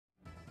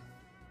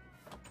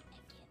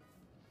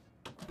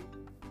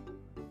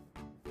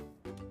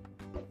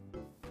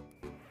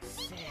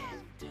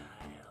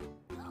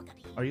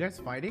Are you guys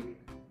fighting?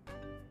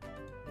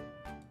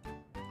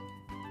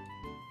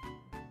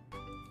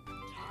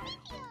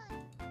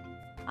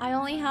 I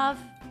only have...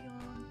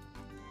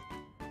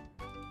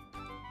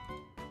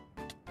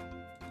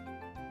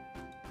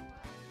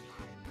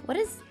 What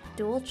is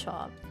dual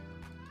chop?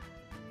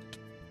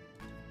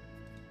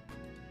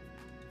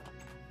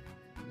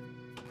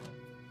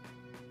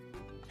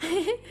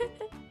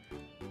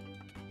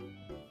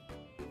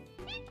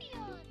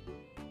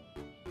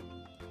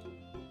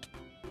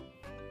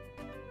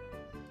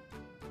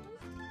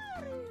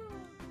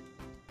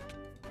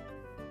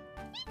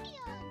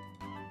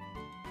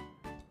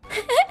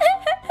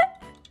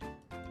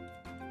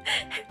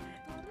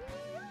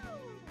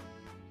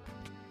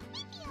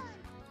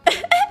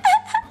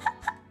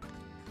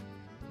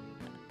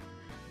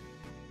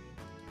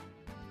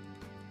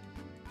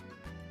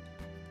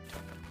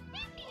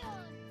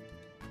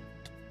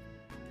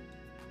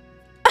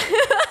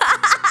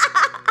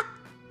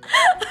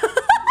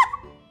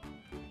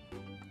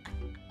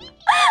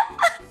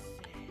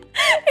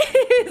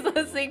 He's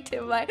listening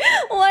to my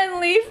one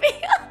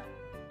leafy.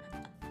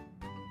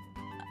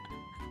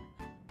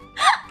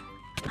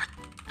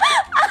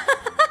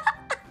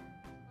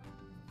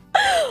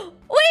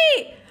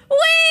 Wait!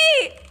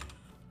 Wait!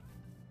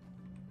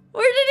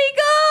 Where did he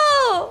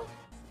go?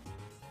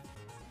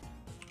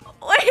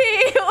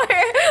 Wait,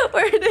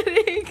 where did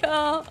he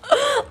go?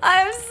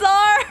 I'm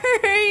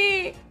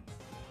sorry.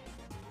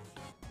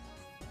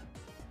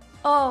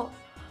 Oh.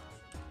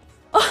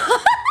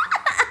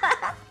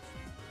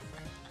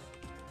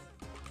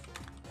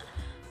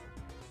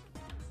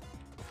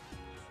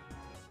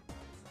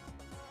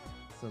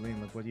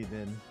 Celine, look what you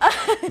did.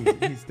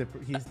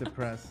 He's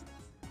depressed.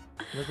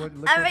 Look what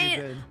you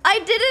did. I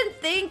didn't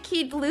think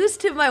he'd lose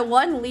to my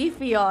one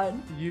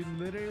Leafeon. You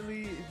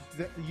literally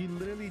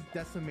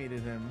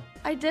decimated him.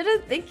 I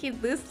didn't think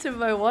he'd lose to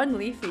my one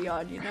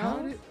Leafeon, you How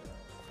know? did...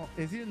 Oh,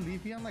 is your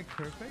Leafeon like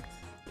perfect?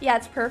 Yeah,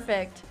 it's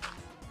perfect.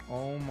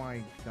 Oh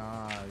my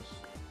gosh.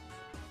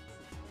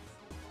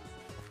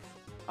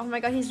 Oh my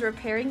god, he's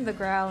repairing the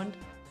ground.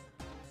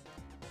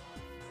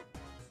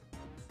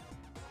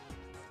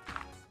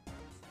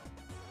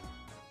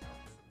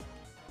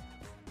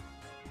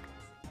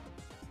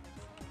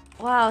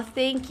 Wow,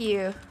 thank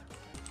you,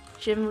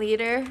 gym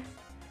leader.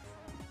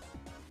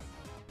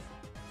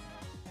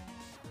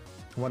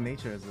 What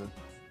nature is it?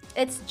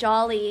 It's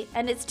Jolly,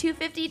 and it's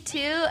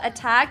 252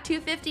 attack,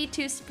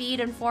 252 speed,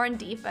 and 4 in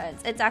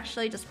defense. It's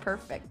actually just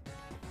perfect.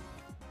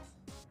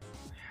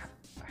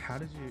 How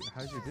did you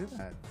do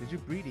that? Did you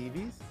breed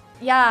Eevees?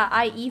 Yeah,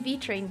 I EV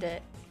trained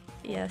it.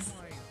 Yes. Oh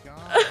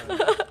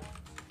my god.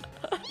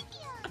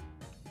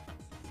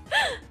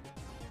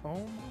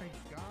 Oh my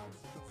god.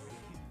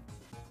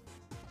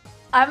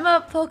 I'm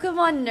a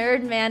Pokemon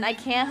nerd, man. I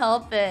can't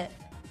help it.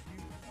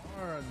 You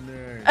are a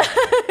nerd.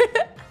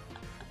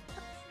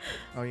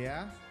 Oh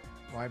yeah?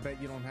 Well, I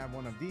bet you don't have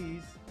one of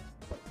these.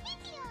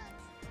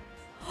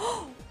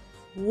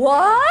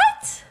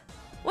 What?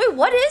 Wait,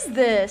 what is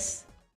this?